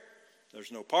air.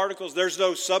 There's no particles. There's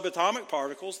no subatomic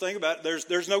particles. Think about it.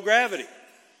 There's no gravity.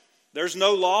 There's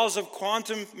no laws of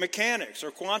quantum mechanics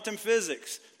or quantum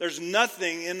physics. There's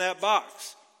nothing in that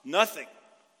box. Nothing.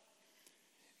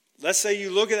 Let's say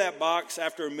you look at that box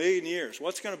after 1,000,000 years.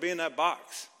 What's going to be in that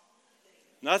box?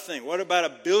 Nothing. What about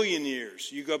 1 billion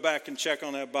years? You go back and check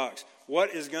on that box.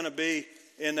 What is going to be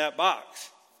in that box?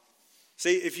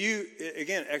 See, if you,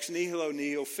 again, ex nihilo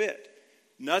nihil fit.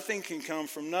 Nothing can come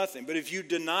from nothing. But if you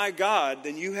deny God,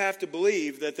 then you have to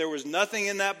believe that there was nothing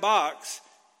in that box,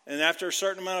 and after a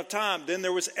certain amount of time, then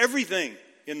there was everything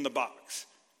in the box.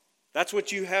 That's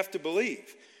what you have to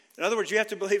believe. In other words, you have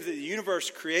to believe that the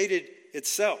universe created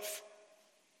itself.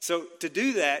 So to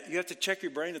do that, you have to check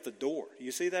your brain at the door. Do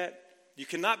you see that? You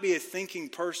cannot be a thinking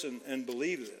person and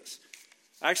believe this.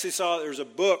 I actually saw there's a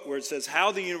book where it says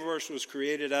how the universe was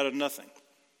created out of nothing.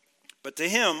 But to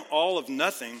him, all of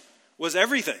nothing was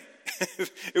everything.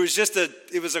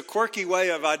 It was a quirky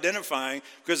way of identifying,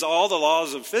 because all the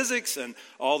laws of physics and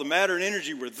all the matter and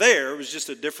energy were there. It was just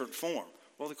a different form.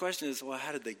 Well, the question is, well,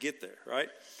 how did they get there, right?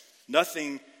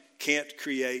 Nothing can't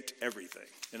create everything,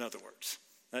 in other words.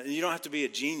 You don't have to be a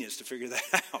genius to figure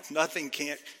that out. Nothing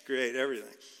can't create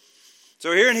everything.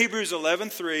 So here in Hebrews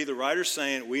 11:3, the writer's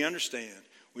saying, we understand,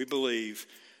 we believe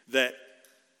that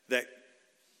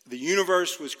the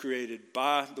universe was created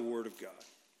by the Word of God.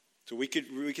 So we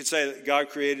could say that God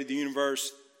created the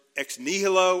universe ex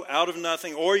nihilo, out of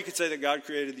nothing, or you could say that God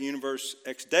created the universe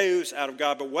ex deus, out of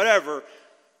God. But whatever,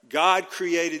 God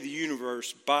created the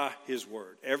universe by His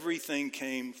Word. Everything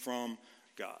came from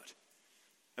God.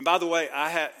 And by the way,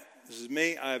 this is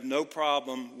me, I have no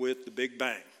problem with the Big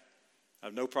Bang. I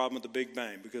have no problem with the Big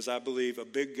Bang, because I believe a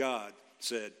big God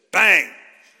said, bang,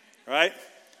 right?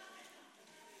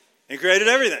 And created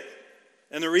everything.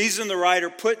 And the reason the writer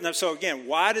so again,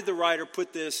 why did the writer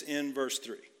put this in verse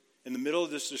 3, in the middle of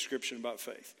this description about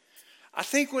faith? I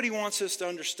think what he wants us to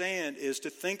understand is to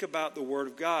think about the Word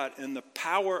of God and the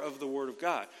power of the Word of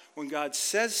God. When God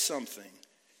says something,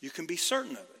 you can be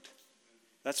certain of it.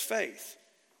 That's faith.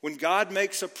 When God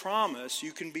makes a promise,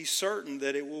 you can be certain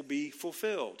that it will be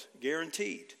fulfilled,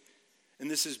 guaranteed. And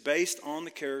this is based on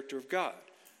the character of God.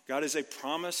 God is a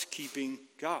promise-keeping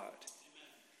God.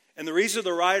 And the reason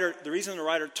the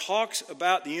writer talks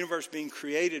about the universe being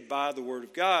created by the Word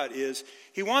of God is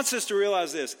he wants us to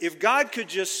realize this. If God could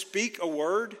just speak a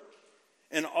word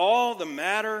and all the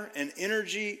matter and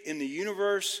energy in the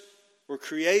universe were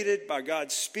created by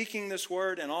God speaking this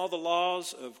word, and all the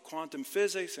laws of quantum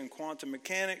physics and quantum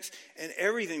mechanics and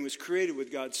everything was created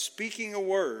with God speaking a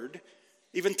word,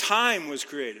 even time was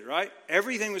created, right?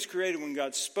 Everything was created when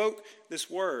God spoke this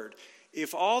word.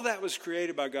 If all that was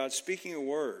created by God speaking a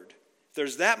word, if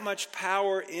there's that much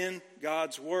power in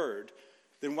God's word,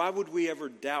 then why would we ever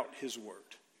doubt his word?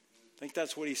 I think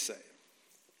that's what he's saying.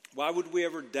 Why would we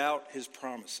ever doubt his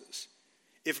promises?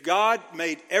 If God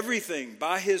made everything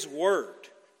by his word,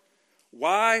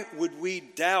 why would we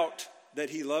doubt that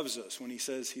he loves us when he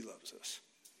says he loves us?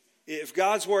 If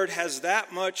God's word has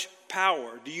that much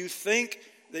power, do you think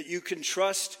that you can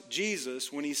trust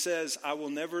Jesus when he says, I will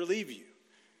never leave you?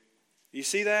 You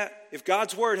see that? If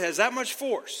God's word has that much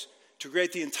force to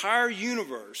create the entire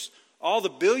universe, all the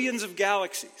billions of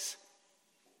galaxies,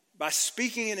 by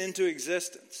speaking it into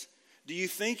existence, do you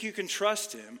think you can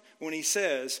trust him when he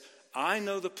says, I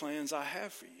know the plans I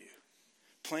have for you,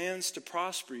 plans to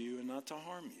prosper you and not to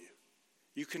harm you?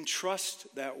 You can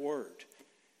trust that word.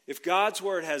 If God's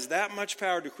word has that much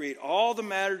power to create all the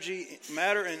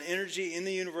matter and energy in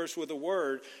the universe with a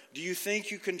word, do you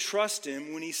think you can trust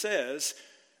him when he says,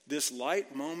 this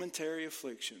light momentary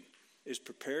affliction is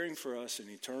preparing for us an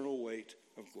eternal weight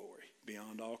of glory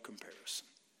beyond all comparison?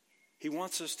 He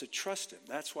wants us to trust him.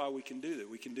 That's why we can do that.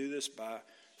 We can do this by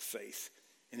faith.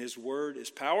 And his word is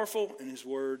powerful and his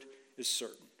word is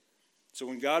certain. So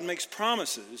when God makes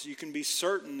promises, you can be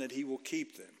certain that he will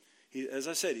keep them. As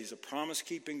I said, he's a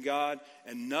promise-keeping God,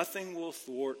 and nothing will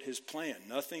thwart his plan.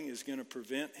 Nothing is going to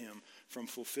prevent him from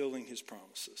fulfilling his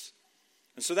promises.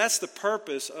 And so that's the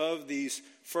purpose of these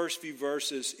first few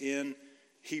verses in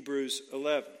Hebrews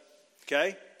 11.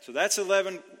 Okay? So that's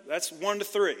 11, that's 1 to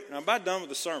 3. And I'm about done with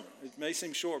the sermon. It may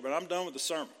seem short, but I'm done with the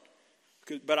sermon.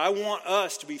 But I want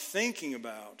us to be thinking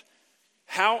about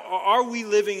how are we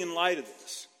living in light of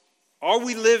this? Are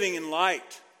we living in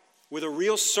light with a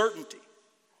real certainty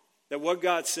that what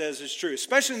God says is true,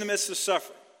 especially in the midst of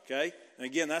suffering? Okay? And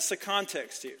again, that's the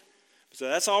context here. So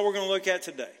that's all we're going to look at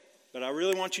today. But I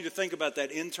really want you to think about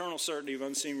that internal certainty of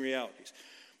unseen realities.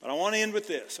 But I want to end with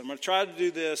this. I'm going to try to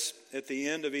do this at the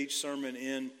end of each sermon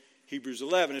in Hebrews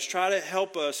 11, is try to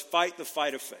help us fight the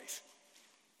fight of faith.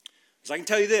 Because I can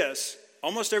tell you this,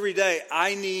 almost every day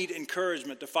I need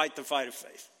encouragement to fight the fight of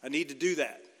faith. I need to do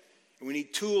that. And we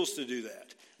need tools to do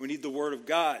that. We need the Word of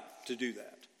God to do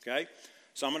that. Okay?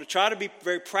 So I'm going to try to be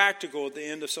very practical at the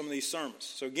end of some of these sermons.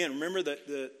 So again, remember that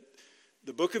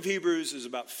the book of Hebrews is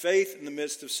about faith in the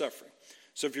midst of suffering.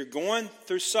 So if you're going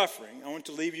through suffering, I want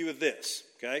to leave you with this.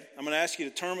 Okay? I'm going to ask you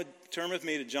to turn with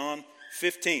me to John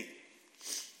 15.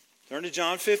 Turn to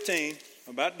John 15.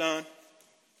 I'm about done.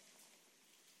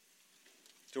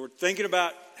 So we're thinking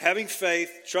about having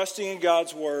faith, trusting in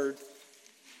God's word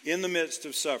in the midst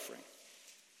of suffering.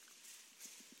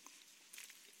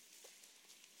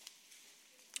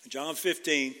 John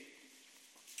 15,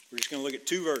 we're just going to look at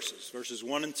two verses, verses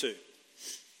 1 and 2.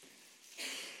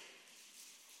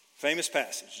 Famous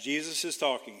passage. Jesus is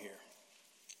talking here.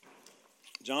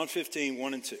 John 15,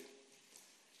 1 and 2.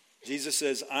 Jesus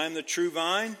says, I am the true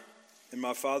vine, and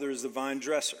my Father is the vine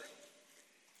dresser.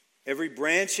 Every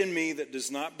branch in me that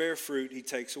does not bear fruit, he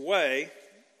takes away.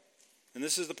 And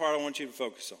this is the part I want you to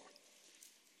focus on.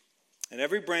 And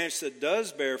every branch that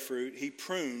does bear fruit, he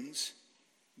prunes,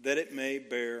 that it may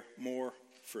bear more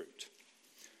fruit.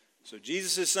 So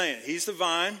Jesus is saying, he's the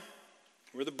vine,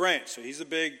 we're the branch. So he's the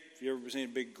big, if you ever seen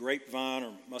a big grapevine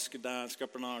or muscadine,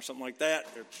 scuppernong or something like that,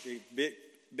 they're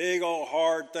big old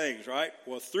hard things, right?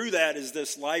 Well, through that is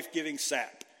this life-giving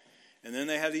sap. And then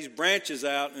they have these branches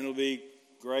out, and it'll be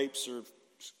grapes or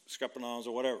scuppernongs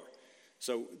or whatever.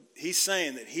 So he's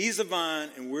saying that he's the vine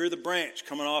and we're the branch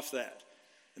coming off that.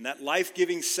 And that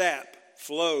life-giving sap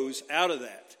flows out of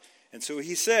that. And so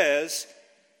he says,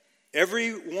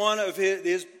 every one of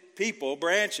his people,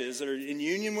 branches that are in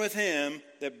union with him,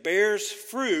 that bears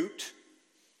fruit,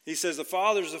 he says the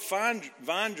Father's the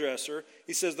vine dresser.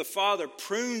 He says the Father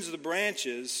prunes the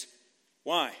branches.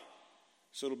 Why?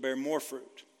 So it'll bear more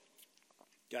fruit.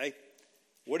 Okay?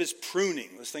 What is pruning?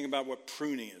 Let's think about what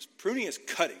pruning is. Pruning is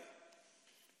cutting.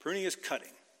 Pruning is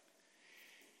cutting.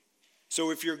 So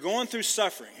if you're going through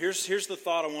suffering, here's the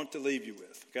thought I want to leave you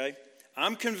with, okay?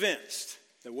 I'm convinced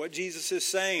that what Jesus is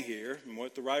saying here, and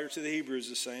what the writer to the Hebrews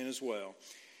is saying as well,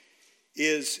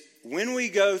 is when we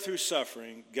go through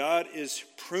suffering, God is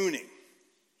pruning.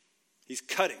 He's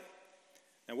cutting.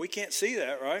 Now, we can't see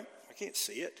that, right? I can't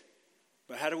see it.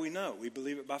 But how do we know? We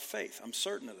believe it by faith. I'm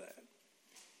certain of that.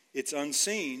 It's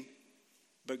unseen,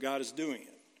 but God is doing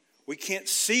it. We can't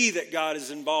see that God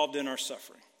is involved in our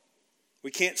suffering. We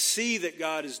can't see that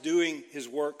God is doing his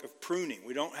work of pruning.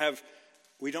 We don't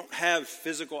have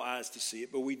physical eyes to see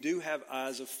it, but we do have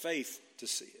eyes of faith to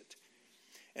see it.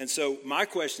 And so my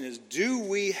question is, do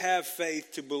we have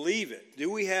faith to believe it?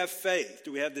 Do we have faith?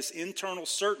 Do we have this internal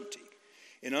certainty,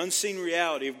 an unseen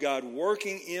reality of God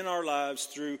working in our lives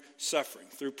through suffering,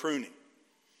 through pruning?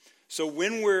 So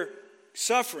when we're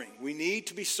suffering, we need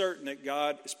to be certain that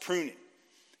God is pruning.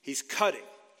 He's cutting.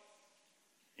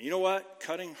 And you know what?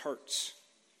 Cutting hurts.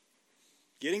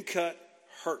 Getting cut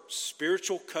hurts.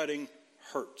 Spiritual cutting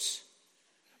hurts.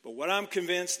 But what I'm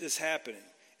convinced is happening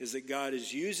is that God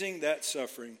is using that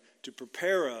suffering to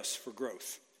prepare us for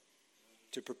growth,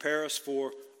 to prepare us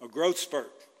for a growth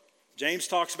spurt. James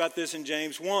talks about this in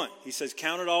James 1. He says,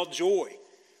 count it all joy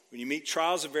when you meet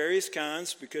trials of various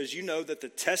kinds, because you know that the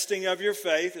testing of your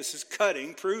faith, this is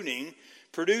cutting, pruning,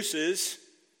 produces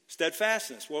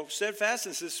steadfastness. Well,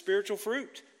 steadfastness is spiritual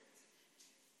fruit.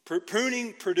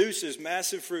 Pruning produces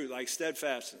massive fruit like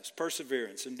steadfastness,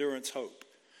 perseverance, endurance, hope.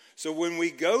 So when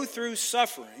we go through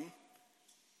suffering,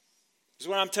 this is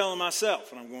what I'm telling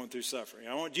myself when I'm going through suffering.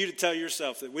 I want you to tell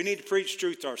yourself that we need to preach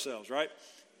truth to ourselves, right?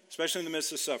 Especially in the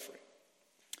midst of suffering.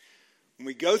 When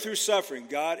we go through suffering,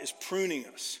 God is pruning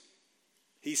us.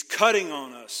 He's cutting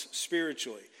on us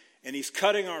spiritually, and he's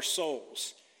cutting our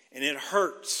souls, and it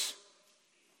hurts.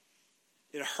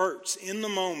 It hurts. In the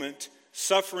moment,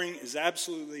 suffering is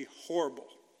absolutely horrible.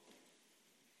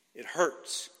 It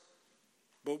hurts.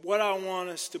 But what I want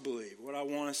us to believe, what I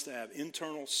want us to have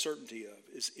internal certainty of,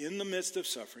 is in the midst of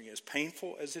suffering, as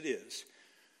painful as it is,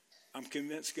 I'm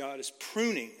convinced God is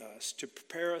pruning us to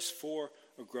prepare us for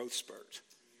a growth spurt.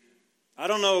 I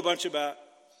don't know a bunch about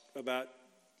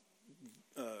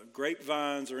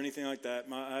grapevines or anything like that.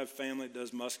 I have family that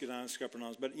does muscadines,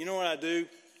 scuppernons. But you know what I do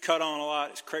cut on a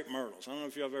lot? It's crepe myrtles. I don't know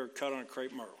if you've ever cut on a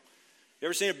crepe myrtle. You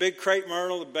ever seen a big crepe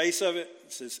myrtle? The base of it,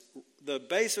 the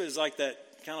base of it is like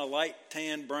that kind of light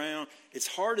tan brown. It's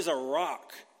hard as a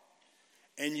rock.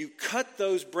 And you cut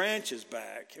those branches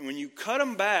back. And when you cut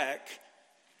them back,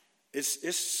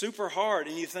 it's super hard.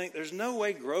 And you think, there's no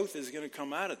way growth is going to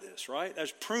come out of this, right?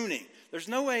 There's pruning. There's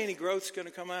no way any growth is going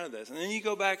to come out of this. And then you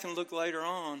go back and look later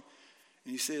on,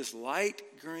 and you see this light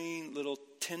green little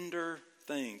tender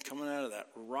thing coming out of that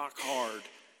rock hard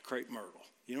crepe myrtle.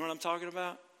 You know what I'm talking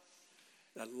about?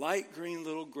 That light green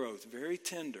little growth, very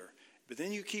tender. But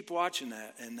then you keep watching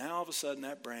that, and now all of a sudden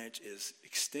that branch is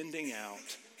extending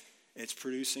out. It's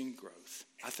producing growth.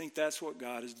 I think that's what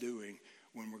God is doing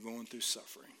when we're going through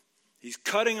suffering. He's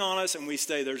cutting on us, and we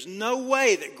say, there's no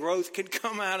way that growth can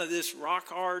come out of this rock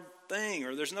hard thing,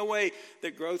 or there's no way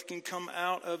that growth can come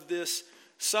out of this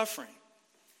suffering.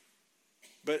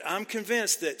 But I'm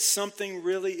convinced that something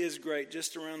really is great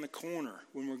just around the corner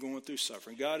when we're going through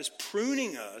suffering. God is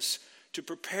pruning us to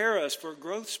prepare us for a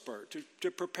growth spurt, to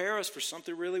prepare us for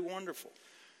something really wonderful.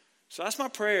 So that's my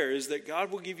prayer, is that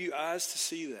God will give you eyes to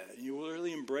see that, and you will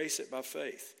really embrace it by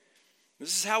faith.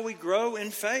 This is how we grow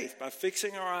in faith, by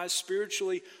fixing our eyes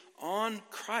spiritually on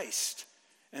Christ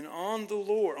and on the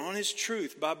Lord, on his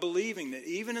truth, by believing that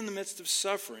even in the midst of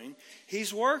suffering,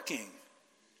 he's working.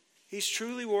 He's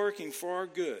truly working for our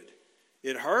good.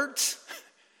 It hurts.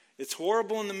 It's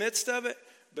horrible in the midst of it,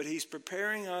 but he's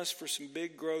preparing us for some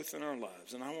big growth in our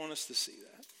lives. And I want us to see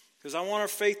that, because I want our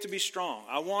faith to be strong.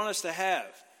 I want us to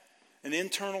have an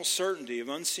internal certainty of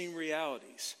unseen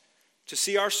realities, to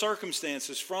see our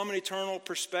circumstances from an eternal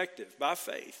perspective by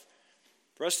faith,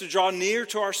 for us to draw near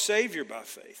to our Savior by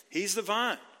faith. He's the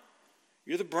vine.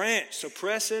 You're the branch, so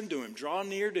press into him. Draw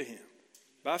near to him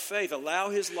by faith. Allow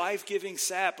his life-giving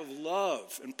sap of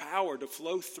love and power to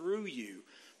flow through you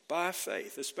by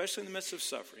faith, especially in the midst of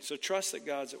suffering. So trust that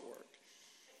God's at work.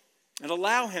 And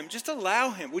allow him, just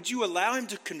allow him. Would you allow him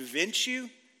to convince you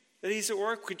that he's at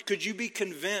work? Could you be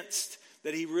convinced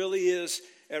that he really is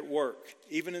at work,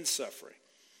 even in suffering?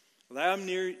 Allow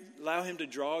him to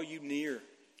draw you near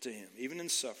to him, even in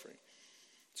suffering.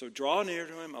 So draw near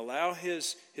to him. Allow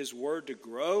his word to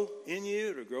grow in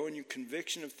you, to grow in your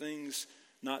conviction of things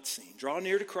not seen. Draw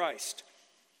near to Christ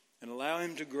and allow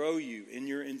him to grow you in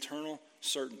your internal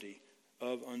certainty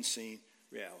of unseen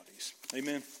realities.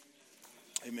 Amen.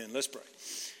 Amen. Let's pray.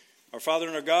 Our Father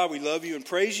and our God, we love you and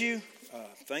praise you.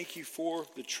 Thank you for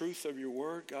the truth of your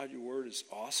word. God, your word is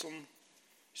awesome.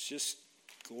 It's just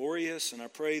glorious. And I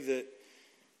pray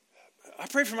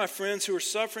for my friends who are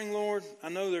suffering, Lord. I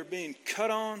know they're being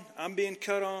cut on. I'm being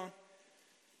cut on.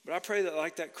 But I pray that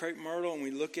like that crepe myrtle, and we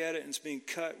look at it and it's being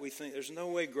cut, we think there's no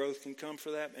way growth can come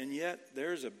for that. And yet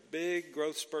there's a big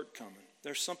growth spurt coming.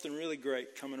 There's something really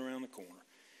great coming around the corner.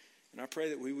 And I pray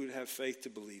that we would have faith to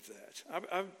believe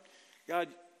that. God,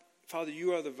 Father,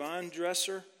 you are the vine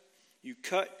dresser. You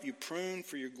cut, you prune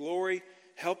for your glory.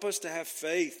 Help us to have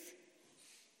faith,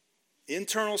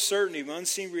 internal certainty of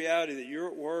unseen reality that you're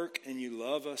at work and you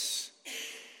love us.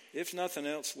 If nothing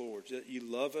else, Lord, that you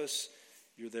love us.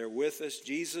 You're there with us.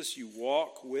 Jesus, you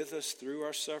walk with us through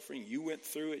our suffering. You went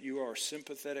through it. You are our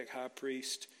sympathetic high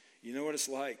priest. You know what it's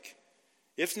like.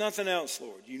 If nothing else,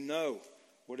 Lord, you know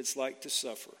what it's like to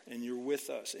suffer. And you're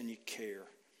with us and you care.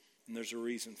 And there's a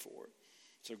reason for it.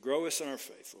 So grow us in our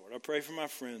faith, Lord. I pray for my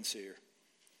friends here.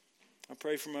 I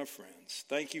pray for my friends.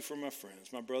 Thank you for my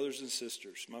friends, my brothers and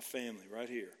sisters, my family right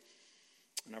here.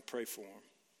 And I pray for them.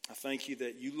 I thank you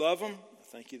that you love them. I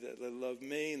thank you that they love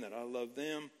me and that I love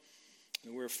them.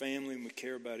 And we're a family and we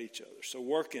care about each other. So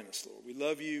work in us, Lord. We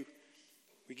love you.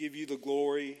 We give you the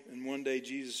glory. And one day,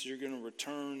 Jesus, you're going to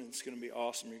return and it's going to be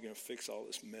awesome. You're going to fix all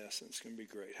this mess and it's going to be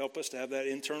great. Help us to have that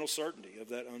internal certainty of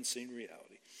that unseen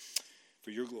reality. For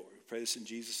your glory. We pray this in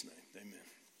Jesus' name. Amen.